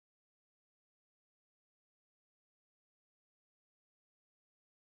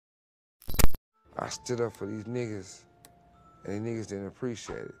I stood up for these niggas, and these niggas didn't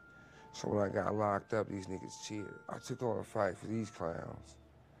appreciate it. So when I got locked up, these niggas cheated. I took on a fight for these clowns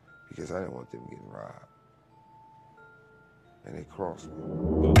because I didn't want them getting robbed. And they crossed me.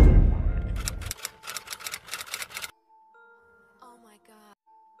 Oh my God.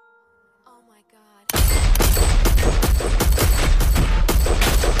 Oh my God.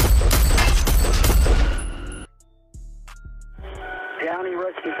 Downey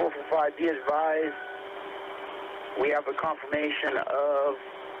Rescue 445, be advised, we have a confirmation of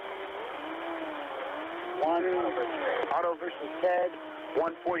one Auto versus Ted,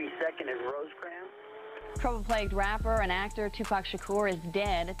 142nd in Rosecrans. Trouble-plagued rapper and actor Tupac Shakur is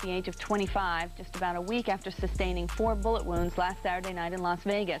dead at the age of 25, just about a week after sustaining 4 bullet wounds last Saturday night in Las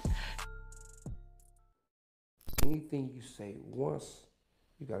Vegas. Anything you say once,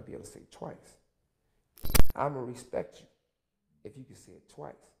 you gotta be able to say it twice. I'm gonna respect you if you can say it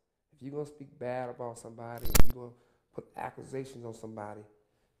twice. If you're gonna speak bad about somebody, if you're gonna put accusations on somebody,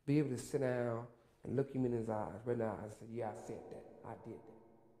 be able to sit down and look him in his eyes right now and say, yeah, I said that, I did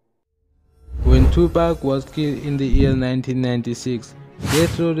that. When Tupac was killed in the year 1996,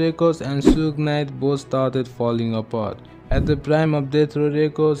 Death Row Records and Suge Knight both started falling apart. At the prime of Death Row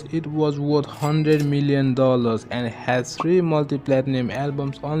Records, it was worth $100 million and had 3 multi-platinum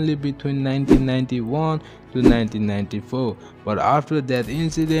albums only between 1991 to 1994. But after that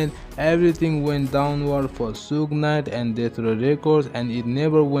incident, everything went downward for Suge Knight and Death Row Records, and it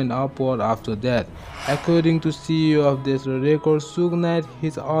never went upward after that. According to CEO of Death Row Records, Suge Knight,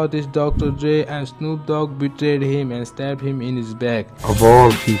 his artist Dr. Dre and Snoop Dogg betrayed him and stabbed him in his back. Of all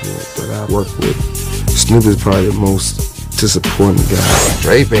the people that I work with, Snoop is probably the most disappointing guy.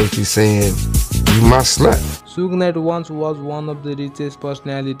 Dre basically saying, you my slut. Suge Knight once was one of the richest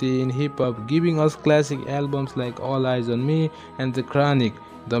personality in hip-hop, giving us classic albums like All Eyes on Me and The Chronic.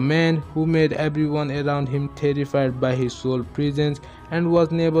 The man who made everyone around him terrified by his sole presence and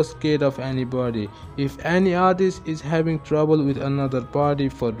was never scared of anybody. If any artist is having trouble with another party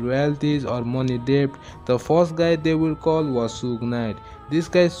for royalties or money debt, the first guy they will call was Suge Knight. This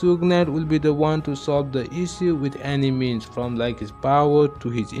guy Suge Knight will be the one to solve the issue with any means, from like his power to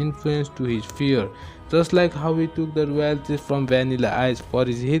his influence to his fear. Just like how he took the royalties from Vanilla Ice for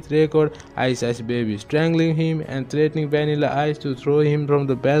his hit record Ice Ice Baby, strangling him and threatening Vanilla Ice to throw him from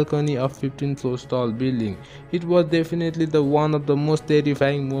the balcony of 15-floor tall building. It was definitely the one of the most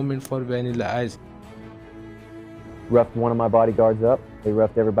terrifying moments for Vanilla Ice. Roughed one of my bodyguards up, they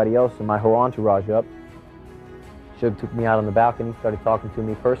roughed everybody else in my whole entourage up. Suge took me out on the balcony, started talking to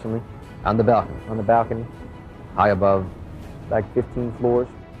me personally. On the balcony? On the balcony. High above, like 15 floors.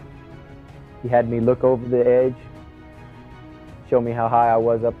 He had me look over the edge, show me how high I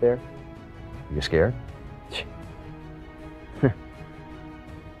was up there. You scared?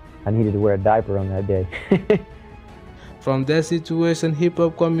 I needed to wear a diaper on that day. From that situation,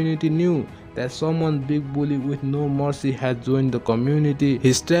 hip-hop community knew that someone big bully with no mercy had joined the community.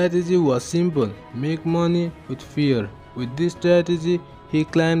 His strategy was simple: make money with fear. With this strategy, he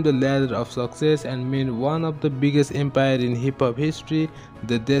climbed the ladder of success and made one of the biggest empires in hip-hop history,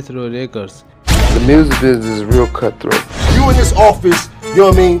 the Death Row Records. The music business is real cutthroat. You in this office, you know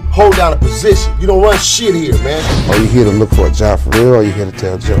what I mean, hold down a position. You don't run shit here, man. Are you here to look for a job for real, or are you here to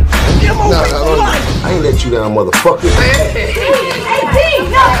tell jokes? I ain't let you down, motherfucker. Hey,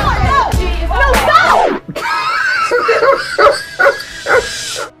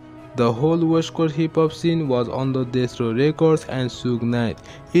 The whole West Coast hip-hop scene was under Death Row Records and Suge Knight.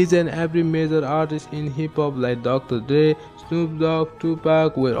 Each and every major artist in hip-hop like Dr. Dre, Snoop Dogg,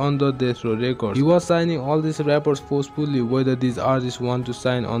 Tupac were under Death Row Records. He was signing all these rappers forcefully. Whether these artists want to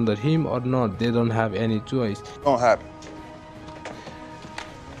sign under him or not, they don't have any choice. Don't happen.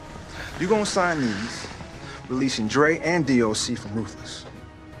 You gonna sign these, releasing Dre and DOC from Ruthless.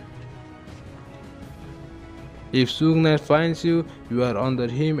 If Suge Knight finds you, you are under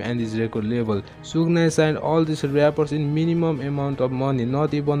him and his record label. Suge Knight signed all these rappers in minimum amount of money,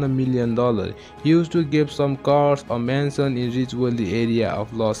 not even $1 million. He used to give some cars or mansion in rich wealthy area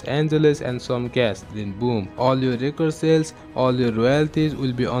of Los Angeles and some cash. Then boom, all your record sales, all your royalties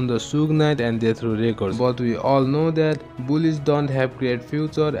will be under Suge Knight and Death Row Records. But we all know that bullies don't have great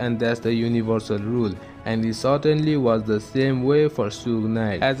future, and that's the universal rule. And it certainly was the same way for Suge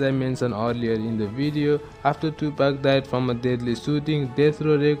Knight. As I mentioned earlier in the video, after Tupac died from a deadly shooting, Death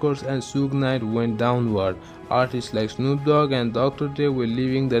Row Records and Suge Knight went downward. Artists like Snoop Dogg and Dr. Dre were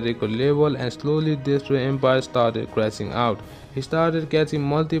leaving the record label, and slowly Death Row empire started crashing out. He started catching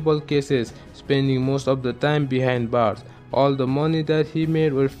multiple cases, spending most of the time behind bars. All the money that he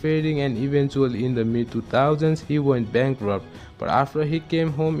made were fading, and eventually in the mid-2000s he went bankrupt. But after he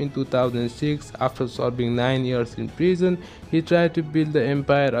came home in 2006, after serving 9 years in prison, he tried to build the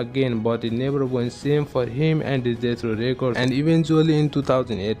empire again, but it never went same for him and his death row records. And eventually in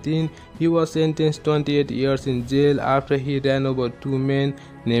 2018, he was sentenced 28 years in jail after he ran over two men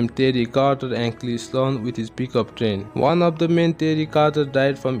named Terry Carter and Clay Sloan with his pickup train. One of the men, Terry Carter,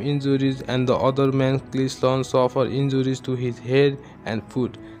 died from injuries, and the other man, Clay Sloan, suffered injuries to his head and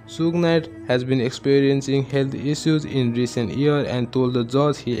foot. Suge Knight has been experiencing health issues in recent years and told the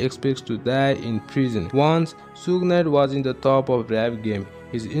judge he expects to die in prison. Once, Suge Knight was in the top of rap game.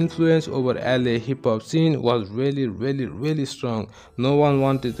 His influence over LA hip-hop scene was really strong. No one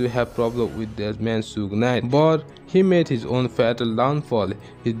wanted to have problem with that man Suge Knight, but he made his own fatal downfall.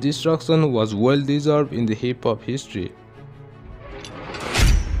 His destruction was well deserved in the hip-hop history.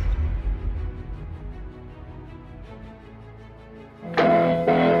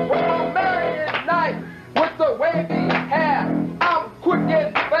 Marion Knight with the wavy hair. I'm quick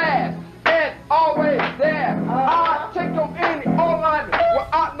and fast and always there. I take them any online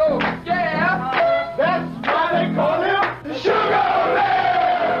without no scare. That's why they call him Sugar Man.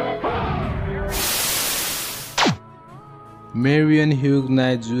 Marion Hugh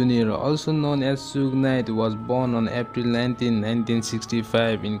Knight Jr., also known as Suge Knight, was born on April 19,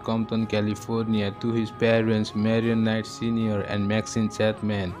 1965 in Compton, California to his parents Marion Knight Sr. and Maxine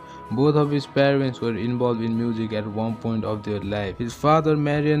Chapman. Both of his parents were involved in music at one point of their life. His father,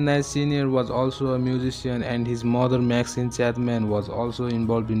 Marion Knight Sr., was also a musician, and his mother, Maxine Chapman, was also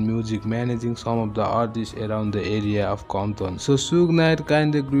involved in music, managing some of the artists around the area of Compton. So Suge Knight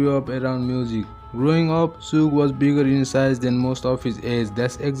kinda grew up around music. Growing up, Suge was bigger in size than most of his age.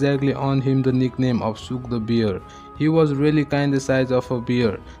 That's exactly earned him the nickname of Suge the Bear. He was really kinda size of a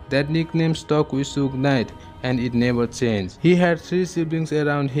bear. That nickname stuck with Suge Knight, and it never changed. He had 3 siblings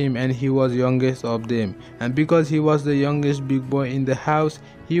around him, and he was youngest of them. And because he was the youngest big boy in the house,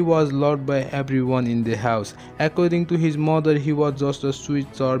 he was loved by everyone in the house. According to his mother, he was just a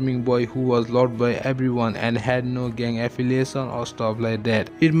sweet, charming boy who was loved by everyone and had no gang affiliation or stuff like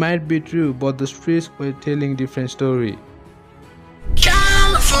that. It might be true, but the streets were telling different story.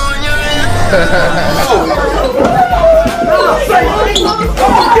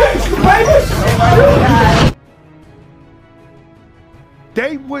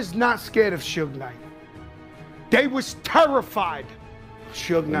 They was not scared of Suge Knight. They was terrified of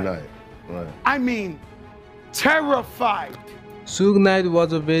Suge Knight. Right. I mean, terrified. Suge Knight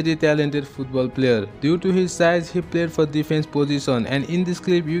was a very talented football player. Due to his size, he played for defense position, and in this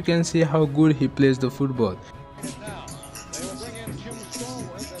clip you can see how good he plays the football.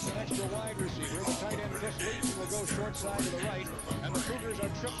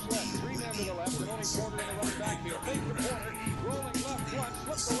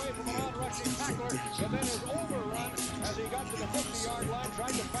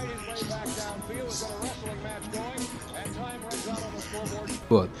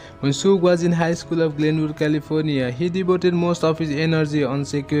 When Suge was in high school of Glenwood, California, he devoted most of his energy on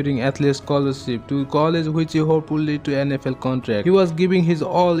securing athlete scholarship to college, which he hoped would lead to NFL contract. He was giving his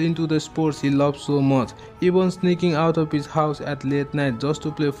all into the sports he loved so much, even sneaking out of his house at late night just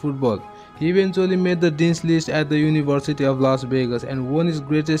to play football. He eventually made the Dean's List at the University of Las Vegas and won his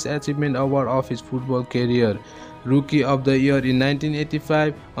greatest achievement award of his football career, Rookie of the Year in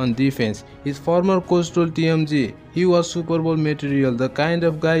 1985 on defense. His former coach told TMZ he was Super Bowl material, the kind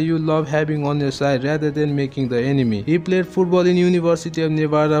of guy you love having on your side rather than making the enemy. He played football in University of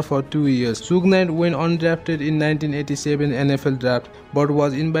Nevada for 2 years. Suge Knight went undrafted in 1987 NFL draft but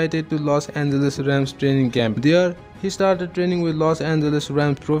was invited to Los Angeles Rams training camp. There, he started training with Los Angeles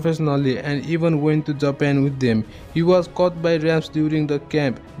Rams professionally and even went to Japan with them. He was caught by Rams during the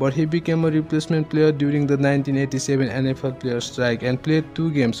camp, but he became a replacement player during the 1987 NFL player strike and played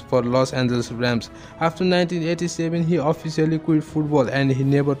 2 games for Los Angeles Rams. After 1987, he officially quit football and he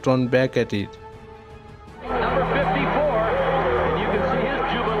never turned back at it. Number 54, and you can see his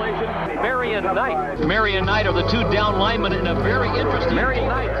jubilation. Marion Knight. Marion Knight are the 2 down linemen in a very interesting Marion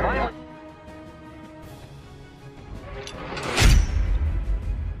Knight.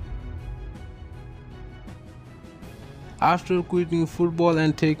 After quitting football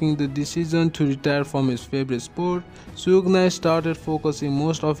and taking the decision to retire from his favorite sport, Suge Knight started focusing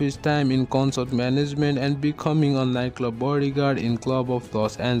most of his time in concert management and becoming a nightclub bodyguard in Club of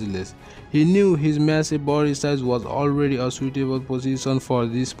Los Angeles. He knew his massive body size was already a suitable position for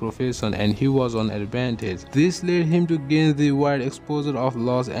this profession and he was on advantage. This led him to gain the wide exposure of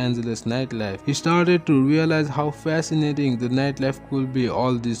Los Angeles nightlife. He started to realize how fascinating the nightlife could be.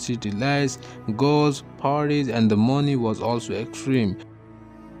 All these city lights, girls, parties, and the money was also extreme.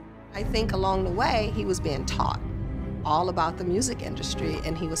 I think along the way he was being taught. all about the music industry,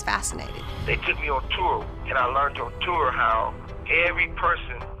 and he was fascinated. They took me on tour, and I learned on tour how every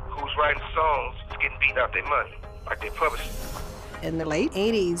person who's writing songs is getting beat out their money, like their publishers. In the late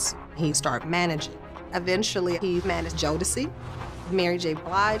 80s, he started managing. Eventually, he managed Jodeci, Mary J.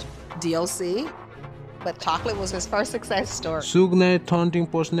 Blige, DLC, but chocolate was his first success story. Suge Knight's taunting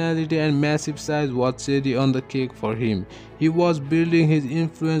personality and massive size was cherry on the cake for him. He was building his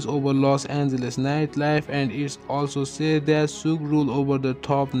influence over Los Angeles nightlife, and it's also said that Suge ruled over the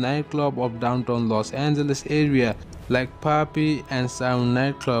top nightclub of downtown Los Angeles area like Papi and Sound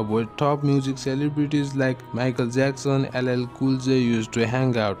Nightclub, where top music celebrities like Michael Jackson, LL Cool J used to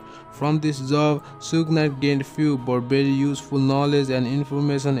hang out. From this job, Suge Knight gained few but very useful knowledge and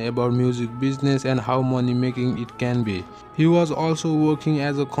information about music business and how money making it can be. He was also working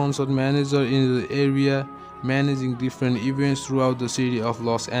as a concert manager in the area, managing different events throughout the city of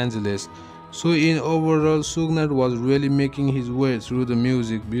Los Angeles. So in overall, Suge Knight was really making his way through the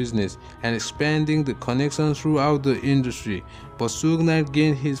music business and expanding the connections throughout the industry. But Suge Knight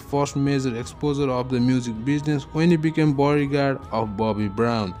gained his first major exposure of the music business when he became bodyguard of Bobby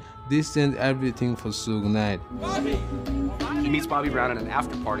Brown. This changed everything for Suge Knight. He meets Bobby Brown at an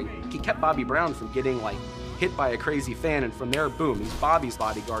after party. He kept Bobby Brown from getting hit by a crazy fan, and from there, boom, he's Bobby's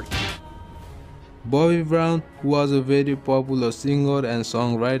bodyguard. Bobby Brown, who was a very popular singer and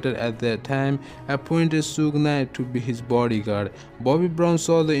songwriter at that time, appointed Suge Knight to be his bodyguard. Bobby Brown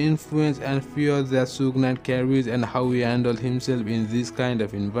saw the influence and fear that Suge Knight carries and how he handled himself in this kind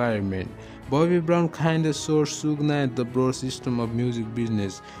of environment. Bobby Brown kinda showed Suge Knight the broad system of music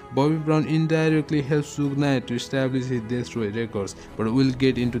business. Bobby Brown indirectly helped Suge Knight to establish his Death Row Records, but we'll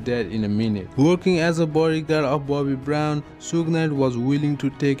get into that in a minute. Working as a bodyguard of Bobby Brown, Suge Knight was willing to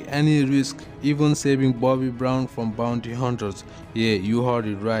take any risk, even saving Bobby Brown from bounty hunters. Yeah, you heard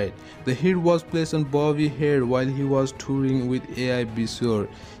it right. The hit was placed on Bobby's head while he was touring with A.I.B. Sure.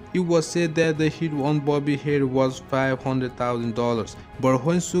 It was said that the hit on Bobby's head was $500,000, but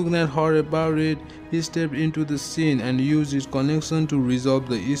when Suge Knight heard about it, he stepped into the scene and used his connection to resolve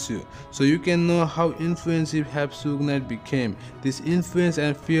the issue. So you can know how influential Suge Knight became. This influence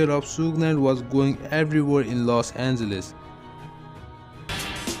and fear of Suge Knight was going everywhere in Los Angeles.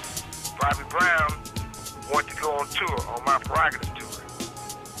 Bobby Brown wanted to go on tour, on my prerogative tour,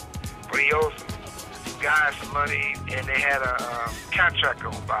 but he owed some guys some money, and they had a contract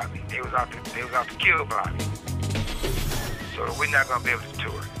on Bobby. They was out to kill Bobby. So we're not gonna be able to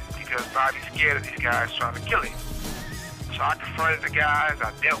tour because Bobby's scared of these guys trying to kill him. So I confronted the guys,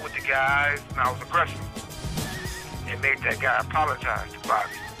 I dealt with the guys, and I was aggressive. And made that guy apologize to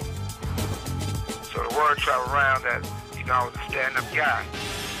Bobby. So the word traveled around that, I was a stand-up guy.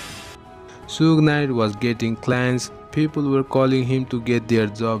 Suge Knight was getting clients. People were calling him to get their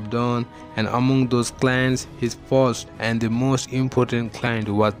job done, and among those clients, his first and the most important client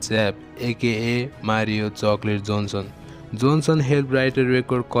was Zap, aka Mario Chocolate Johnson. Johnson helped write a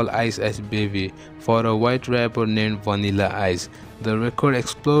record called Ice Ice Baby for a white rapper named Vanilla Ice. The record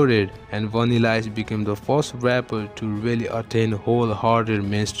exploded, and Vanilla Ice became the first rapper to really attain wholehearted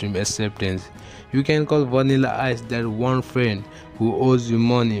mainstream acceptance. You can call Vanilla Ice that one friend who owes you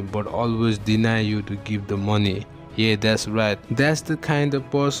money but always deny you to give the money. Yeah, that's right. That's the kind of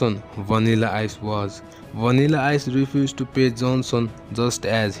person Vanilla Ice was. Vanilla Ice refused to pay Johnson just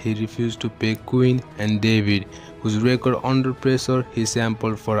as he refused to pay Queen and David, whose record Under Pressure he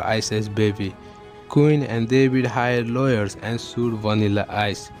sampled for Ice Ice Baby. Queen and David hired lawyers and sued Vanilla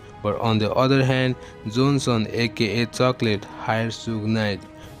Ice. But on the other hand, Johnson aka Chocolate hired Suge Knight,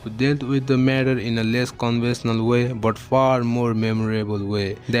 who dealt with the matter in a less conventional way but far more memorable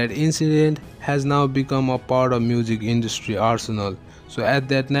way. That incident has now become a part of music industry arsenal. So at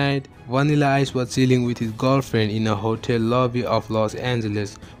that night, Vanilla Ice was chilling with his girlfriend in a hotel lobby of Los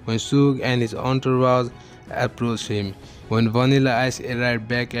Angeles when Suge and his entourage approached him. When Vanilla Ice arrived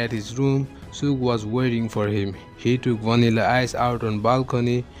back at his room, Suge was waiting for him. He took Vanilla Ice out on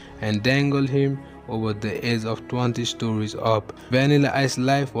balcony and dangled him over the edge of 20 stories up. Vanilla Ice's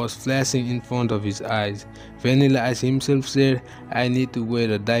life was flashing in front of his eyes. Vanilla Ice himself said, "I need to wear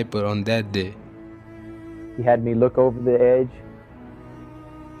a diaper on that day." He had me look over the edge,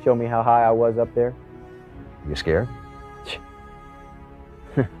 show me how high I was up there. You scared?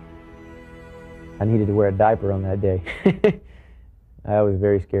 I needed to wear a diaper on that day. I was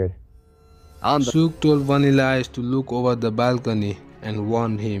very scared. Suge told Vanilla Ice to look over the balcony and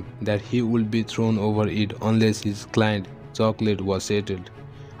warned him that he would be thrown over it unless his client, Chocolate, was settled.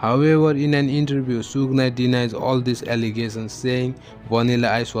 However, in an interview, Suge Knight denies all these allegations, saying Vanilla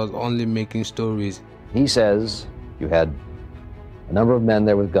Ice was only making stories. He says you had a number of men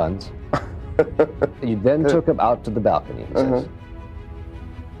there with guns. You then took him out to the balcony, he says.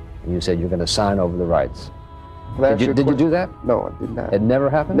 And you said you're going to sign over the rights. Did you do that? No, I did not. It never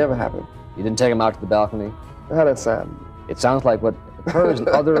happened? Never happened. You didn't take him out to the balcony? How that sound? It sounds like what occurs in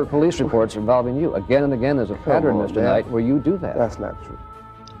other police reports involving you. Again and again, there's a pattern, Mr. Knight, where you do that. That's not true.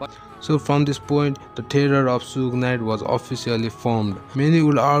 So from this point, the terror of Suge Knight was officially formed. Many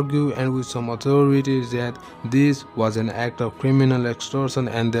will argue, and with some authorities, that this was an act of criminal extortion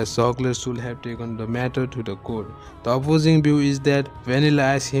and that Suge should have taken the matter to the court. The opposing view is that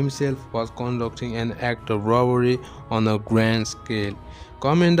Vanilla Ice himself was conducting an act of robbery on a grand scale.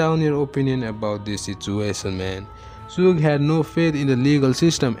 Comment down your opinion about this situation, man. Suge had no faith in the legal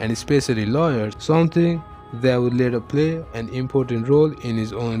system and especially lawyers, something that would later play an important role in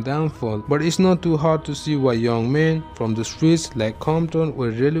his own downfall. But it's not too hard to see why young men from the streets like Compton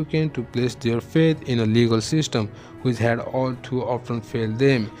were reluctant to place their faith in a legal system which had all too often failed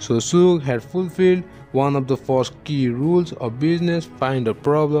them. So Suge had fulfilled one of the first key rules of business: find a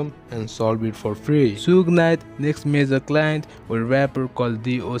problem and solve it for free. Suge Knight's next major client was a rapper called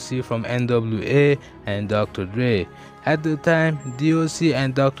DOC from NWA and Dr. Dre. At the time, DOC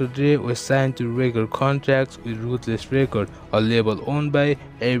and Dr. Dre were signed to record contracts with Ruthless Records, a label owned by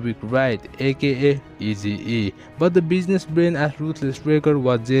Eric Wright, aka Eazy. But the business brain at Ruthless Records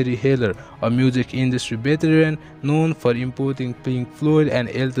was Jerry Heller, a music industry veteran known for importing Pink Floyd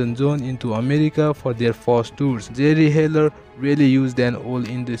and Elton John into America for their first tours. Jerry Heller really used an old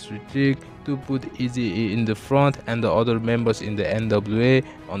industry trick to put Eazy in the front and the other members in the NWA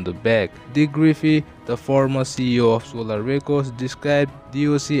on the back. Dick Griffey, the former CEO of Solar Records, described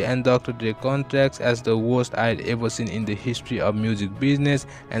DOC and Dr. Dre contracts as the worst I'd ever seen in the history of music business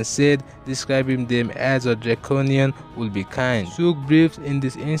and said describing them as a draconian would be kind. Suge's brief in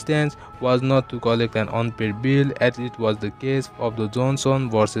this instance was not to collect an unpaid bill as it was the case of the Johnson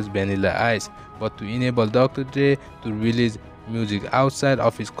vs. Vanilla Ice, but to enable Dr. Dre to release music outside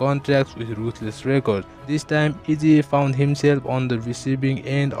of his contracts with Ruthless Records. This time, Eazy found himself on the receiving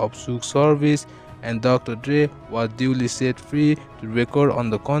end of Suge's service, and Dr. Dre was duly set free to record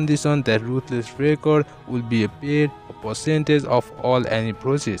on the condition that Ruthless Records would be paid a percentage of all any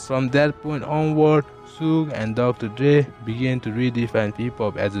proceeds. From that point onward, Suge and Dr. Dre began to redefine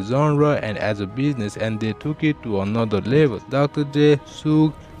hip-hop as a genre and as a business, and they took it to another level. Dr. Dre,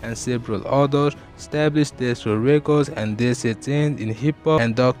 Suge, and several others established Destro Records, and they set change in hip-hop,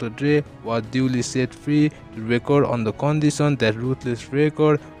 and Dr. Dre was duly set free to record on the condition that Ruthless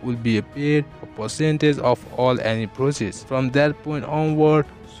Records would be paid a percentage of all any proceeds. From that point onward,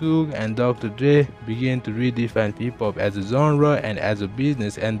 Suge and Dr. Dre began to redefine hip-hop as a genre and as a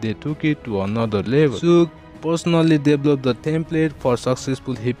business, and they took it to another level. Suge personally developed the template for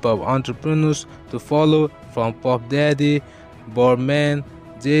successful hip-hop entrepreneurs to follow, from Puff Daddy, Birdman,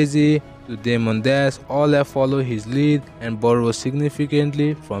 Jay-Z to Damon Dash. All have followed his lead and borrowed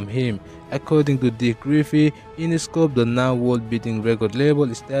significantly from him. According to Dick Griffey, Interscope, the now world-beating record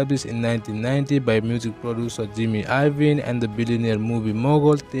label established in 1990 by music producer Jimmy Iovine and the billionaire movie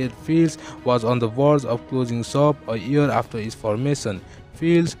mogul Ted Fields, was on the verge of closing shop a year after its formation.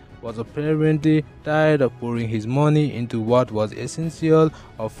 Fields was apparently tired of pouring his money into what was essential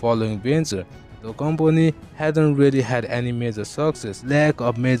of following venture. The company hadn't really had any major success. Lack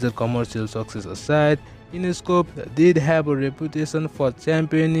of major commercial success aside, Interscope did have a reputation for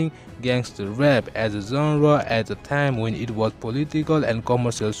championing gangster rap as a genre at a time when it was political and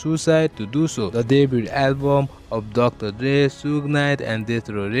commercial suicide to do so. The debut album of Dr. Dre, Suge Knight, and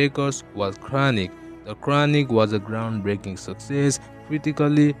Destro Records was Chronic. The Chronic was a groundbreaking success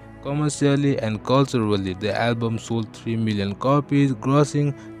critically, commercially, and culturally. The album sold 3 million copies,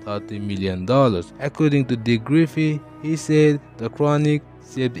 grossing $30 million. According to Dick Griffey, he said the Chronic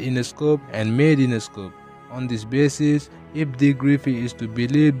saved Interscope and made Interscope. On this basis, if Dick Griffey is to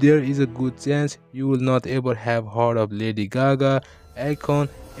believe, there is a good chance you will not ever have heard of Lady Gaga, Akon,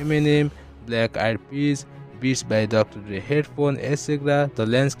 Eminem, Black Eyed Peas, Beats by Dr. Dre, Headphone, etc. The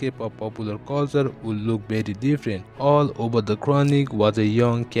landscape of popular culture will look very different. All over the Chronic was a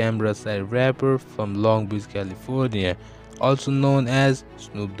young camera-shy rapper from Long Beach, California, also known as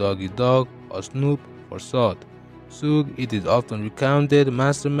Snoop Doggy Dogg or Snoop for short. Suge, it is often recounted,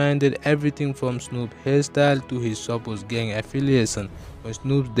 masterminded everything from Snoop's hairstyle to his supposed gang affiliation. When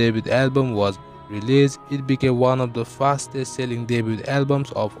Snoop's debut album was released, it became one of the fastest selling debut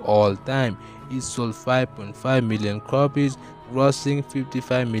albums of all time. It sold 5.5 million copies, grossing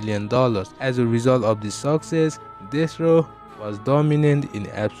 $55 million. As a result of this success, Destro was dominant in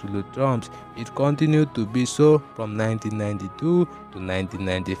absolute terms. It continued to be so from 1992 to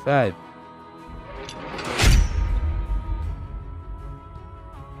 1995.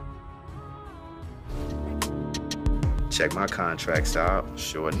 Checked my contracts out.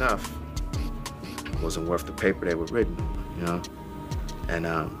 Sure enough, it wasn't worth the paper they were written, you know? And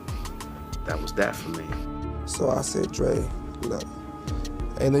that was that for me. So I said, Dre, look,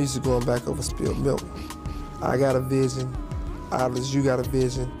 ain't no use of going back over spilled milk. I got a vision, Atlas, you got a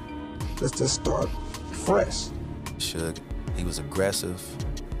vision. Let's just start fresh. Suge, he was aggressive,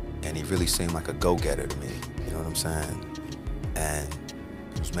 and he really seemed like a go-getter to me, you know what I'm saying? And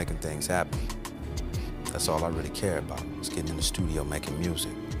he was making things happen. That's all I really care about, is getting in the studio making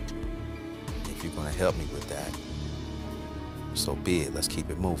music. If you're gonna help me with that, so be it, let's keep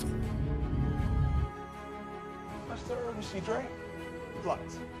it moving. What's the urgency, Dre? What?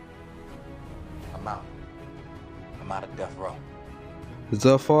 I'm out. I'm out of death row.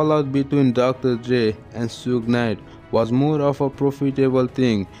 The fallout between Dr. Dre and Suge Knight was more of a profitable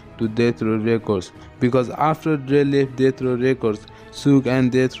thing to Death Row Records, because after Dre left Death Row Records, Suge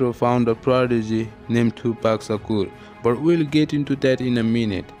and Death Row found a prodigy named Tupac Shakur, but we'll get into that in a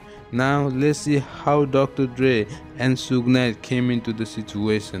minute. Now let's see how Dr. Dre and Suge Knight came into the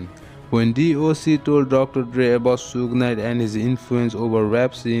situation. When DOC told Dr. Dre about Suge Knight and his influence over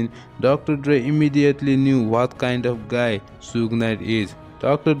rap scene, Dr. Dre immediately knew what kind of guy Suge Knight is.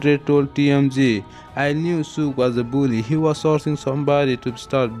 Dr. Dre told TMZ, I knew Suge was a bully, he was sourcing somebody to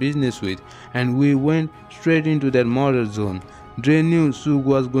start business with, and we went straight into that murder zone. Dre knew Suge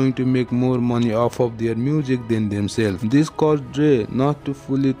was going to make more money off of their music than themselves. This caused Dre not to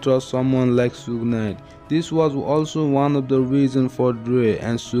fully trust someone like Suge Knight. This was also one of the reasons for Dre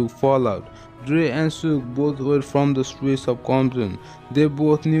and Suge fallout. Dre and Suge both were from the streets of Compton. They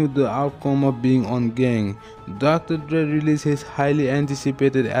both knew the outcome of being on gang. Dr. Dre released his highly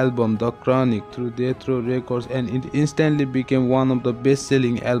anticipated album The Chronic through Death Row Records, and it instantly became one of the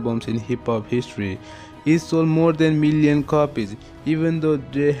best-selling albums in hip-hop history. It sold more than 1 million copies. Even though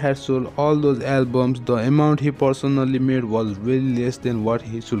Dre had sold all those albums, the amount he personally made was really less than what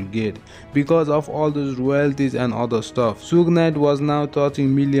he should get because of all those royalties and other stuff. Suge Knight was now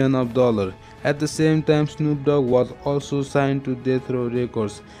touching millions of dollars. At the same time, Snoop Dogg was also signed to Death Row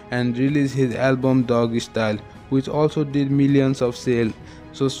Records and released his album Doggy Style, which also did millions of sales.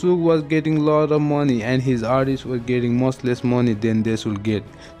 So Suge was getting a lot of money and his artists were getting much less money than they should get.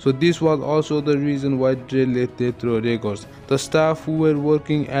 So this was also the reason why Dre left Death Row Records. The staff who were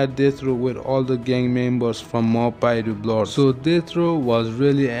working at Death Row were all the gang members from Mob Pie to Blood. So Death Row was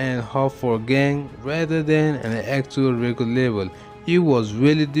really an hub for gang rather than an actual record label. It was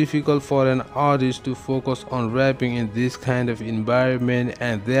really difficult for an artist to focus on rapping in this kind of environment,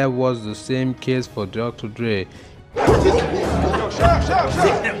 and that was the same case for Dr. Dre.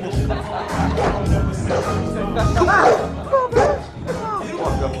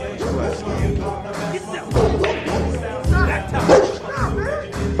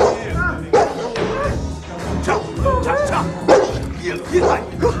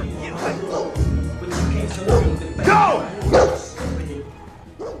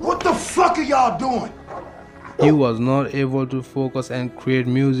 What the fuck are y'all doing? He was not able to focus and create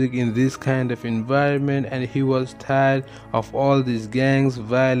music in this kind of environment, and he was tired of all these gangs,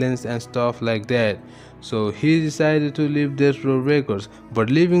 violence and stuff like that. So he decided to leave Death Row Records.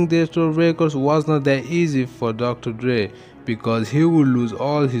 But leaving Death Row Records was not that easy for Dr. Dre, because he would lose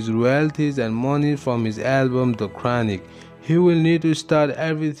all his royalties and money from his album The Chronic. He will need to start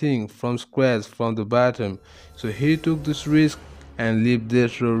everything from scratch, from the bottom. So he took this risk and left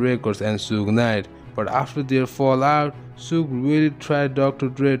Death Row Records and Suge Knight. But after their fallout, Suge really tried Dr.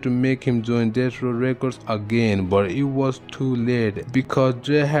 Dre to make him join Death Row Records again, but it was too late because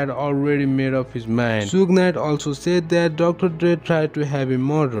Dre had already made up his mind. Suge Knight also said that Dr. Dre tried to have him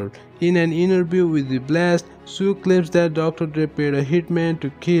murdered. In an interview with The Blast, Suge claims that Dr. Dre paid a hitman to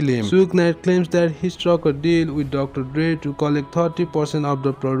kill him. Suge Knight claims that he struck a deal with Dr. Dre to collect 30% of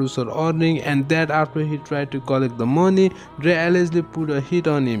the producer earning, and that after he tried to collect the money, Dre allegedly put a hit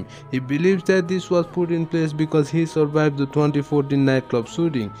on him. He believes that this was put in place because he survived the 2014 nightclub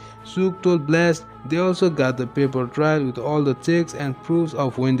shooting. Suge told Blast they also got the paper trail with all the checks and proofs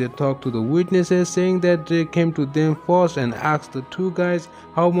of when they talked to the witnesses, saying that Dre came to them first and asked the two guys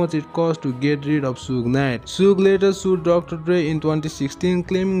how much it cost to get rid of Suge Knight. Suge later sued Dr. Dre in 2016,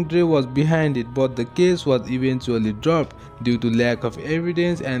 claiming Dre was behind it, but the case was eventually dropped due to lack of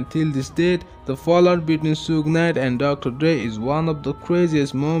evidence, and till this date, the fallout between Suge Knight and Dr. Dre is one of the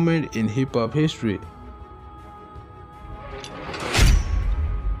craziest moments in hip-hop history.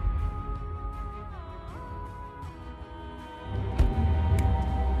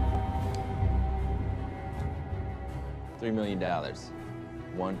 $3 million,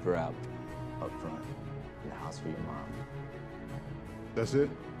 one per album, up front, and a house for your mom. That's it?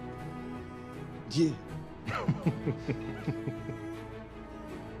 Yeah.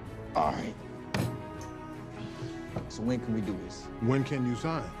 All right. So when can we do this? When can you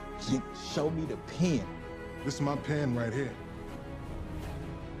sign? Show me the pen. This is my pen right here.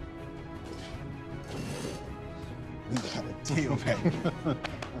 We got a deal, baby.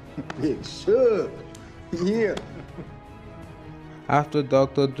 Big Suge. Yeah. After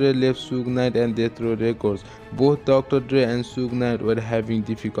Dr. Dre left Suge Knight and Death Row Records, both Dr. Dre and Suge Knight were having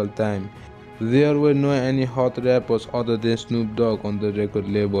difficult time. There were no any hot rappers other than Snoop Dogg on the record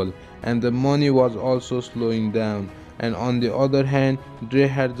label, and the money was also slowing down. And on the other hand, Dre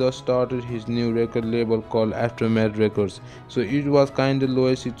had just started his new record label called Aftermath Records, so it was kinda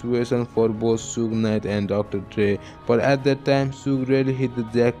low situation for both Suge Knight and Dr. Dre. But at that time, Suge really hit the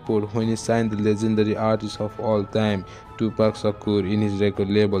jackpot when he signed the legendary artist of all time, Tupac Shakur, in his record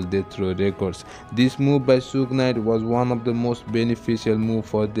label Death Row Records. This move by Suge Knight was one of the most beneficial moves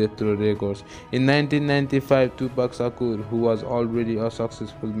for Death Row Records. In 1995, Tupac Shakur, who was already a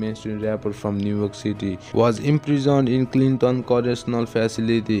successful mainstream rapper from New York City, was imprisoned in Clinton Correctional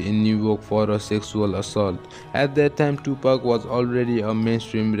Facility in New York for a sexual assault. At that time, Tupac was already a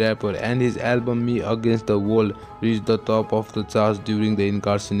mainstream rapper, and his album Me Against the World reached the top of the charts during the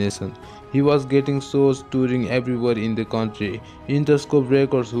incarceration. He was getting shows touring everywhere in the country. Interscope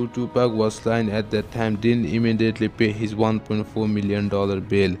Records, who Tupac was signed at that time, didn't immediately pay his $1.4 million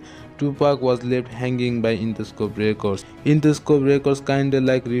bail. Tupac was left hanging by Interscope Records. Interscope Records kinda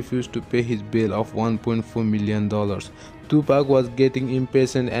like refused to pay his bail of $1.4 million. Tupac was getting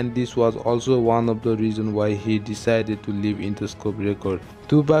impatient, and this was also one of the reasons why he decided to leave Interscope Records.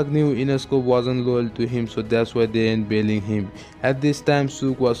 Tupac knew Interscope wasn't loyal to him, so that's why they ain't bailing him. At this time,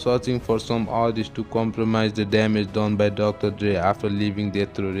 Suge was searching for some artists to compromise the damage done by Dr. Dre after leaving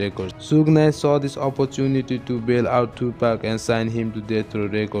Death Row Records. Suge Knight saw this opportunity to bail out Tupac and sign him to Death Row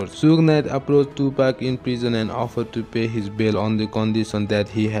Records. Suge Knight approached Tupac in prison and offered to pay his bail on the condition that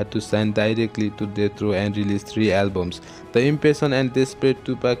he had to sign directly to Death Row and release 3 albums. The impatient and desperate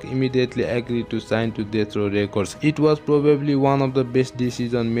Tupac immediately agreed to sign to Death Row Records. It was probably one of the best decisions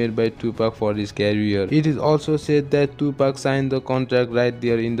made by Tupac for his career. It is also said that Tupac signed the contract right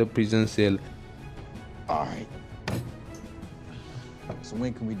there in the prison cell. Alright. So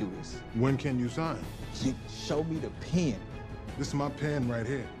when can we do this? When can you sign? Show me the pen. This is my pen right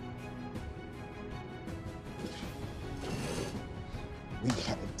here. We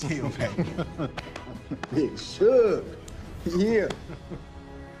got a deal, baby. Big Suge. Yeah.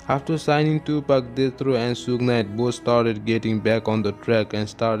 After signing Tupac, Death Row and Suge Knight both started getting back on the track and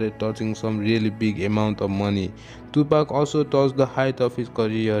started touching some really big amount of money. Tupac also touched the height of his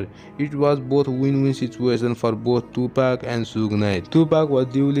career. It was both win-win situation for both Tupac and Suge Knight. Tupac was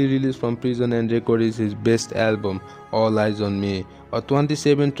duly released from prison and recorded his best album, All Eyes on Me, a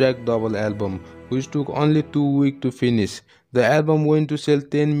 27-track double album, which took only 2 weeks to finish. The album went to sell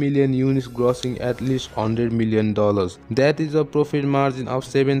 10 million units, grossing at least $100 million. That is a profit margin of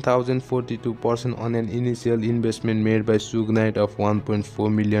 7,042% on an initial investment made by Suge Knight of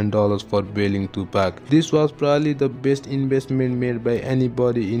 $1.4 million for bailing Tupac. This was probably the best investment made by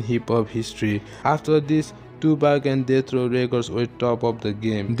anybody in hip-hop history. After this, Tupac and Death Row Records were top of the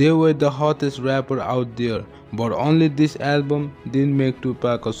game. They were the hottest rapper out there, but only this album didn't make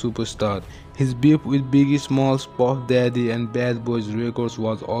Tupac a superstar. His beef with Biggie Smalls, Puff Daddy and Bad Boys Records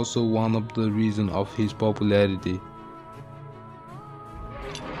was also one of the reasons of his popularity.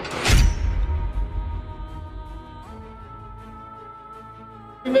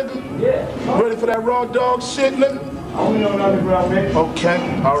 Yeah. Ready for that raw dog shit, nigga? I don't know nothing about man.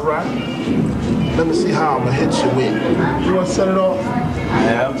 Okay, alright. Let me see how I'm gonna hit you with. You wanna set it off?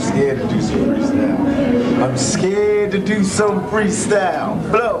 Yeah, I'm scared to do some freestyle. I'm scared to do some freestyle.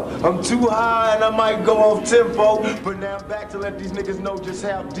 Flow, I'm too high and I might go off tempo. But now I'm back to let these niggas know just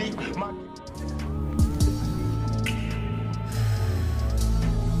how deep my...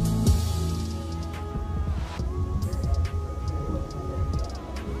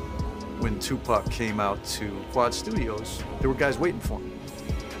 When Tupac came out to Quad Studios, there were guys waiting for him.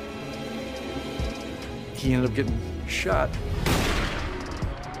 He ended up getting shot.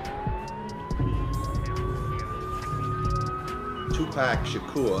 Tupac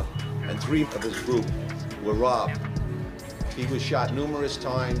Shakur and 3 of his group were robbed. He was shot numerous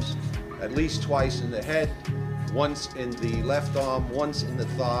times, at least twice in the head, once in the left arm, once in the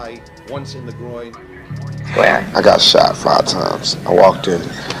thigh, once in the groin. I got shot 5 times. I walked in,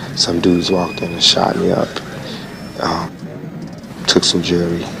 some dudes walked in and shot me up. Took some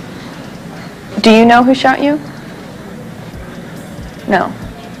jewelry. Do you know who shot you? No.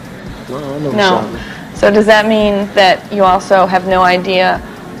 No, I know who shot me. So does that mean that you also have no idea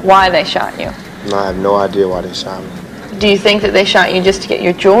why they shot you? No, I have no idea why they shot me. Do you think that they shot you just to get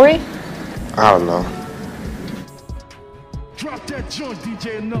your jewelry? I don't know. Drop that joint,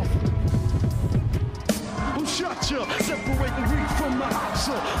 DJ, enough. Who shot you? Separating weed from the house.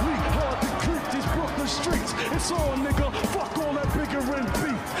 We hard to creep these Brooklyn streets. It's on, nigga. Fuck all that bigger and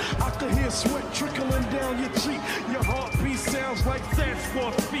beef. I can hear sweat trickling down your cheek. Your heartbeat sounds like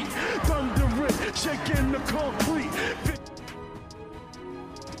Sasquatch feet. Thundering, shaking the concrete.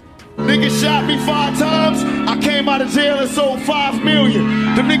 Niggas shot me 5 times. I came out of jail and sold 5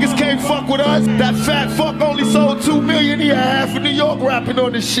 million. Them niggas can't fuck with us. That fat fuck only sold 2 million. He had half of New York rapping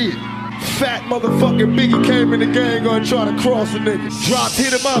on this shit. Fat motherfucking Biggie came in the gang gonna try to cross a nigga. Dropped,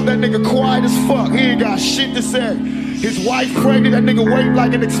 hit him up, that nigga quiet as fuck. He ain't got shit to say. His wife pregnant, that nigga wait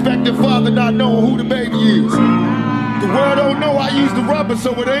like an expectant father not knowing who the baby is. The world don't know I use the rubber,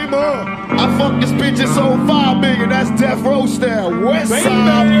 so it ain't on. I fucked this bitch and sold 5 million, that's death row style. West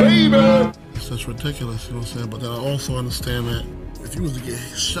side, baby. It's just ridiculous, you know what I'm saying? But then I also understand that if you was to get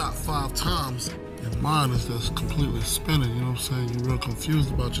shot 5 times, your mind is just completely spinning, you know what I'm saying? You're real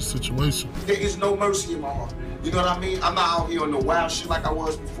confused about your situation. There is no mercy in my heart. You know what I mean? I'm not out here on no wild shit like I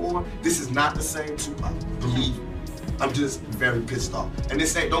was before. This is not the same Tupac, believe me. I'm just very pissed off. And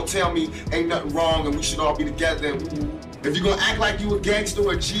this ain't, don't tell me ain't nothing wrong and we should all be together and woo-woo. If you're gonna act like you a gangster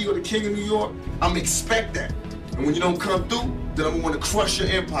or a G or the king of New York, I'm expect that. And when you don't come through, then I'm gonna wanna crush your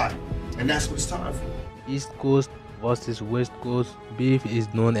empire. And that's what it's time for. East Coast versus West Coast beef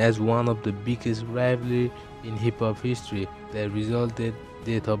is known as one of the biggest rivalry in hip-hop history that resulted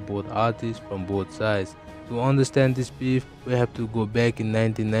death of both artists from both sides. To understand this beef, we have to go back in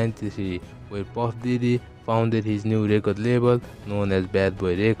 1993, where Puff Diddy founded his new record label known as Bad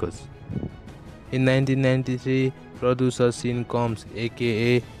Boy Records. In 1993, producer Sean Combs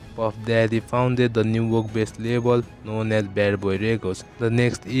aka Puff Daddy founded the New York-based label known as Bad Boy Records. The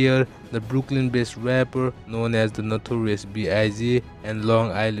next year, the Brooklyn-based rapper known as the Notorious B.I.G. and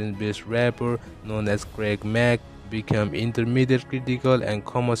Long Island-based rapper known as Craig Mack became intermediate critical and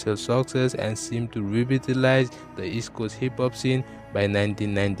commercial success and seemed to revitalize the East Coast hip-hop scene by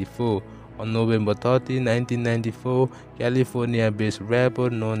 1994. On November 30, 1994, California-based rapper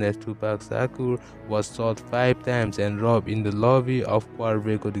known as Tupac Shakur was shot 5 times and robbed in the lobby of Quad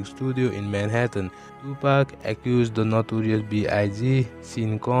Recording Studio in Manhattan. Tupac accused the Notorious B.I.G.,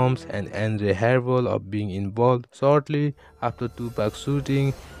 Sean Combs, and Andre Harrell of being involved. Shortly after Tupac's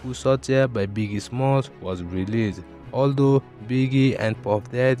shooting, Who Shot Ya by Biggie Smalls was released. Although Biggie and Puff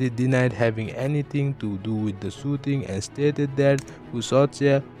Daddy denied having anything to do with the shooting and stated that Who Shot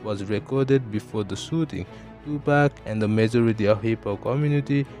Ya was recorded before the shooting, Tupac and the majority of hip-hop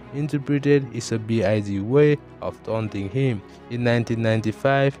community interpreted it's a B.I.G. way of taunting him. In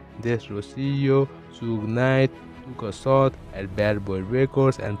 1995, Death Row CEO Suge Knight took a shot at Bad Boy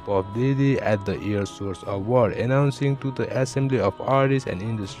Records and Puff Diddy at the Air Source Award, announcing to the assembly of artists and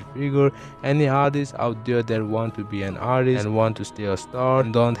industry figures, any artists out there that want to be an artist and want to stay a star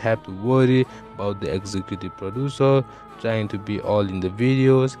don't have to worry about the executive producer trying to be all in the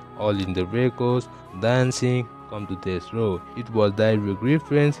videos, all in the records, dancing, come to Death Row. It was direct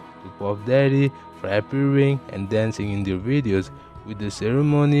reference to Puff Daddy for appearing and dancing in their videos. With the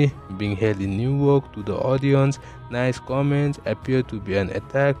ceremony being held in New York, to the audience, Knight's comments appeared to be an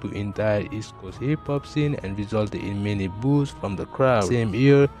attack to entire East Coast hip-hop scene and resulted in many boos from the crowd. Same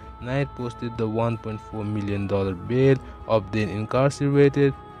year, Knight posted the $1.4 million bail of then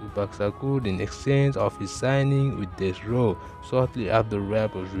incarcerated Tupac Shakur in exchange of his signing with Death Row. Shortly after the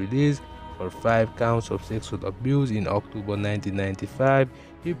rapper's release for 5 counts of sexual abuse in October 1995,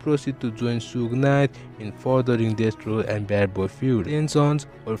 he proceeded to join Suge Knight in furthering Death Row and Bad Boy feud. Tensions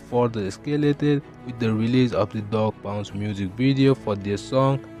were further escalated with the release of the Dog Pound's music video for their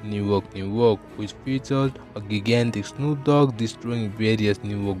song New York, New York, which featured a gigantic Snoop Dogg destroying various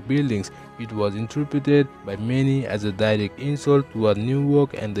New York buildings. It was interpreted by many as a direct insult toward New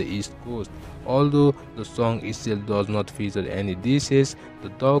York and the East Coast. Although the song itself does not feature any dishes, the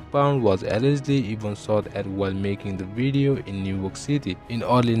Dog Pound was allegedly even shot at while making the video in New York City. In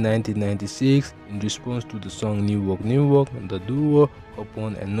early 1996, in response to the song New York, New York, the duo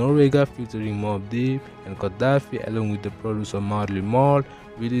Capone and Noreaga featuring Mobb Deep and Gaddafi along with the producer Marley Marl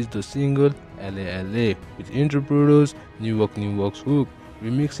released the single LA LA, which introduced New York's hook,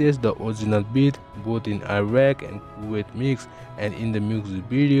 remixes the original beat both in Iraq and Kuwait mix, and in the music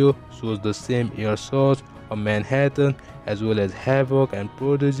video shows the same air source of Manhattan as well as Havoc and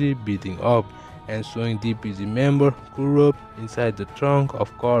Prodigy beating up and showing DPG member Kurupt inside the trunk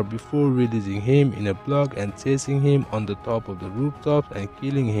of car before releasing him in a block and chasing him on the top of the rooftops and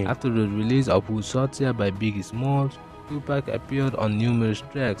killing him. After the release of Who Shot Ya by Biggie Smalls, Tupac appeared on numerous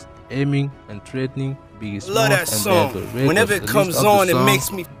tracks, aiming and threatening Biggie Smalls Love that and song. Bad Boy Records. Whenever it The list comes of the on, it songs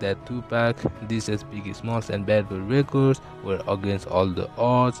makes me that Tupac disses Biggie Smalls and Bad Boy Records were Against All the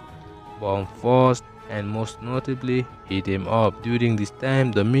Odds, Bomb Fast, and most notably Hit 'Em Up. During this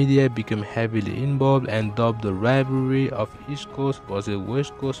time, the media became heavily involved and dubbed the rivalry of East Coast versus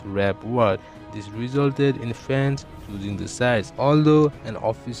West Coast rap war. This resulted in fans choosing the sides. Although an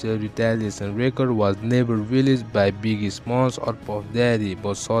official retaliation record was never released by Biggie Smalls or Puff Daddy,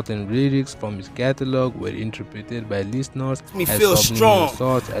 but certain lyrics from his catalog were interpreted by listeners me as feel subliminal strong.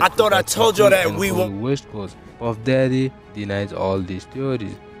 thoughts at I thought I Tupac told y'all that and we whole were West Coast. Puff Daddy denies all these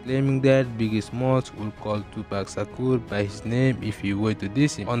theories, claiming that Biggie Smalls would call Tupac Shakur by his name if he were to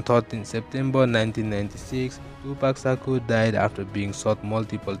diss him. On 13 September 1996, Tupac Shakur died after being shot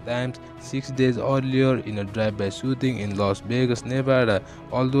multiple times 6 days earlier in a drive-by shooting in Las Vegas, Nevada.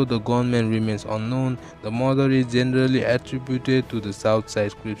 Although the gunman remains unknown, the murder is generally attributed to the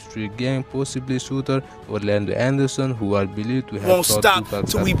Southside Crip Street gang, possibly shooter Orlando Anderson, who are believed to have won't shot stop Tupac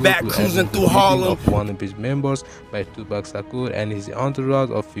till we Shakur back to cruising avenge the through beating Harlem. of one of his members by Tupac Shakur and his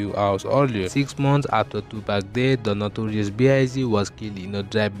entourage a few hours earlier. 6 months after Tupac's death, the notorious B.I.G. was killed in a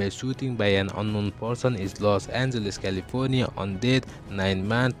drive-by shooting by an unknown person in Los Angeles, California on date 9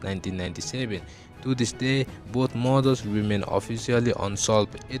 March 1997. To this day, both murders remain officially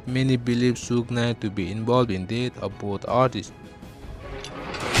unsolved, yet many believe Suge Knight to be involved in the death of both artists.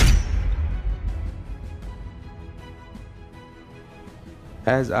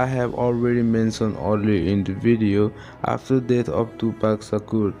 As I have already mentioned earlier in the video, after the death of Tupac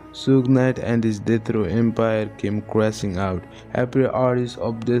Shakur, Suge Knight and his Death Row empire came crashing out. Every artist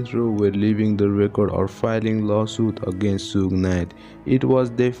of Death Row were leaving the record or filing lawsuit against Suge Knight. It was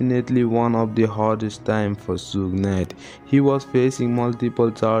definitely one of the hardest times for Suge Knight. He was facing multiple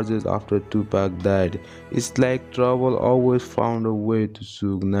charges after Tupac died. It's like trouble always found a way to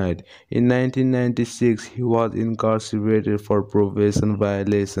Suge Knight. In 1996, he was incarcerated for probation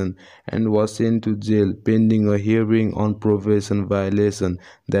violation and was sent to jail pending a hearing on probation violation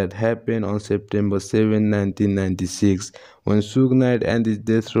that happened on September 7, 1996, when Suge Knight and his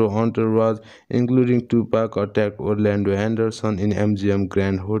Death Row entourage, including Tupac, attacked Orlando Anderson in MGM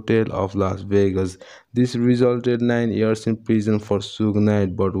Grand Hotel of Las Vegas. This resulted 9 years in prison for Suge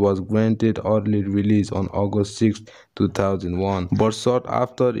Knight, but was granted early release on August 6, 2001. But short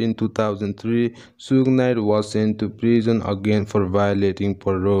after, in 2003, Suge Knight was sent to prison again for violating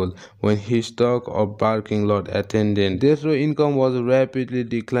parole when he stalked a parking lot attendant. Death Row income was rapidly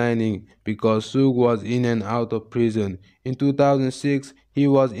declining because Suge was in and out of prison. In 2006, he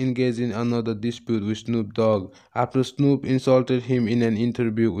was engaged in another dispute with Snoop Dogg after Snoop insulted him in an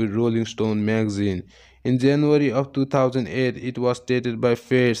interview with Rolling Stone magazine. In January of 2008, it was stated by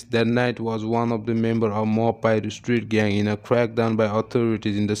Fierce that Knight was one of the members of Mob Pyro Street Gang in a crackdown by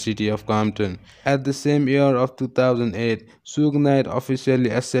authorities in the city of Compton. At the same year of 2008, Suge Knight officially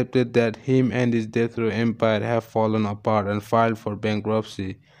accepted that him and his Death Row empire have fallen apart and filed for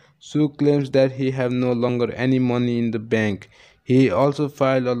bankruptcy. Suge claims that he have no longer any money in the bank. He also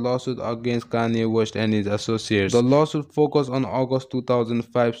filed a lawsuit against Kanye West and his associates. The lawsuit focused on August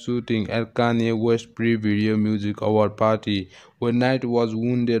 2005 shooting at Kanye West's pre-video music award party, where Knight was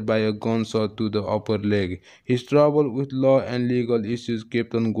wounded by a gunshot to the upper leg. His trouble with law and legal issues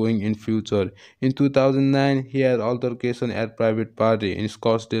kept on going in future. In 2009, he had altercation at private party in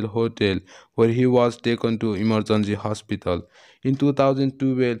Scottsdale Hotel, where he was taken to emergency hospital. In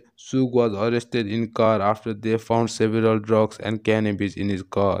 2012, Suge was arrested in car after they found several drugs and cannabis in his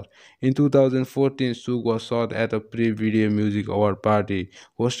car. In 2014, Suge was shot at a pre-video music award party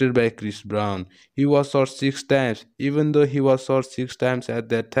hosted by Chris Brown. He was shot 6 times. Even though he was shot 6 times at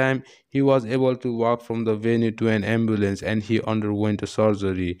that time, he was able to walk from the venue to an ambulance and he underwent a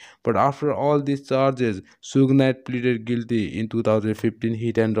surgery. But after all these charges, Suge Knight pleaded guilty in 2015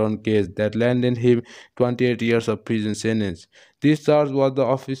 hit-and-run case that landed him 28 years of prison sentence. This charge was the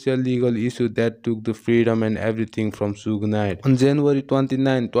official legal issue that took the freedom and everything from Suge Knight. On January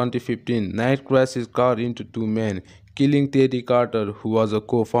 29, 2015, Knight crashed his car into 2 men, killing Teddy Carter, who was a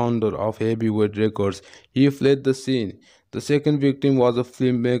co-founder of Heavyweight Records. He fled the scene. The second victim was a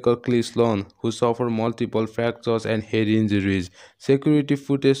filmmaker Clee Sloan, who suffered multiple fractures and head injuries. Security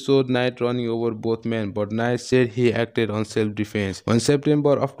footage showed Knight running over both men, but Knight said he acted on self-defense. When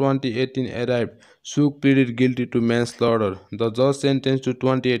September of 2018 arrived, Suge pleaded guilty to manslaughter. The judge sentenced to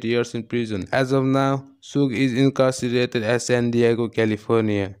 28 years in prison. As of now, Suge is incarcerated at San Diego,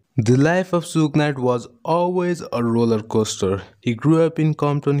 California. The life of Suge Knight was always a roller coaster. He grew up in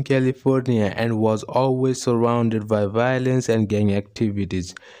Compton, California and was always surrounded by violence and gang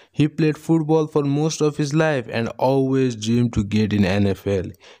activities. He played football for most of his life and always dreamed to get in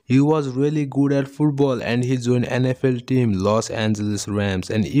NFL. He was really good at football and he joined NFL team Los Angeles Rams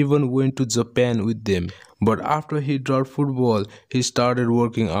and even went to Japan with them. But after he dropped football, he started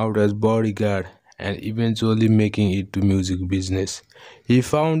working out as bodyguard and eventually making it to music business. He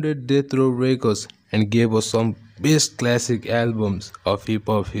founded Death Row Records and gave us some best classic albums of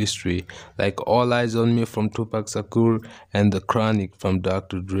hip-hop history like All Eyes on Me from Tupac Shakur and The Chronic from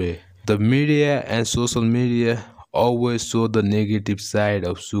Dr. Dre. The media and social media always show the negative side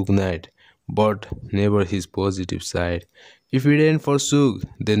of Suge Knight, but never his positive side. If it ain't for Suge,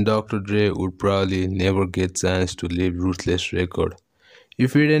 then Dr. Dre would probably never get chance to leave Ruthless record.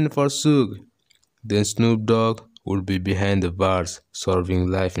 If it ain't for Suge, then Snoop Dogg would be behind the bars serving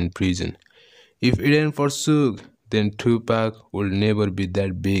life in prison. If it ain't for Suge, then Tupac will never be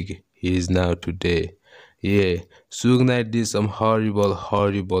that big he is now today. Yeah, Suge Knight did some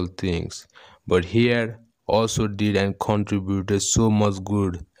horrible things, but he also did and contributed so much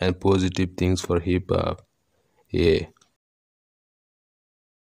good and positive things for hip hop. Yeah.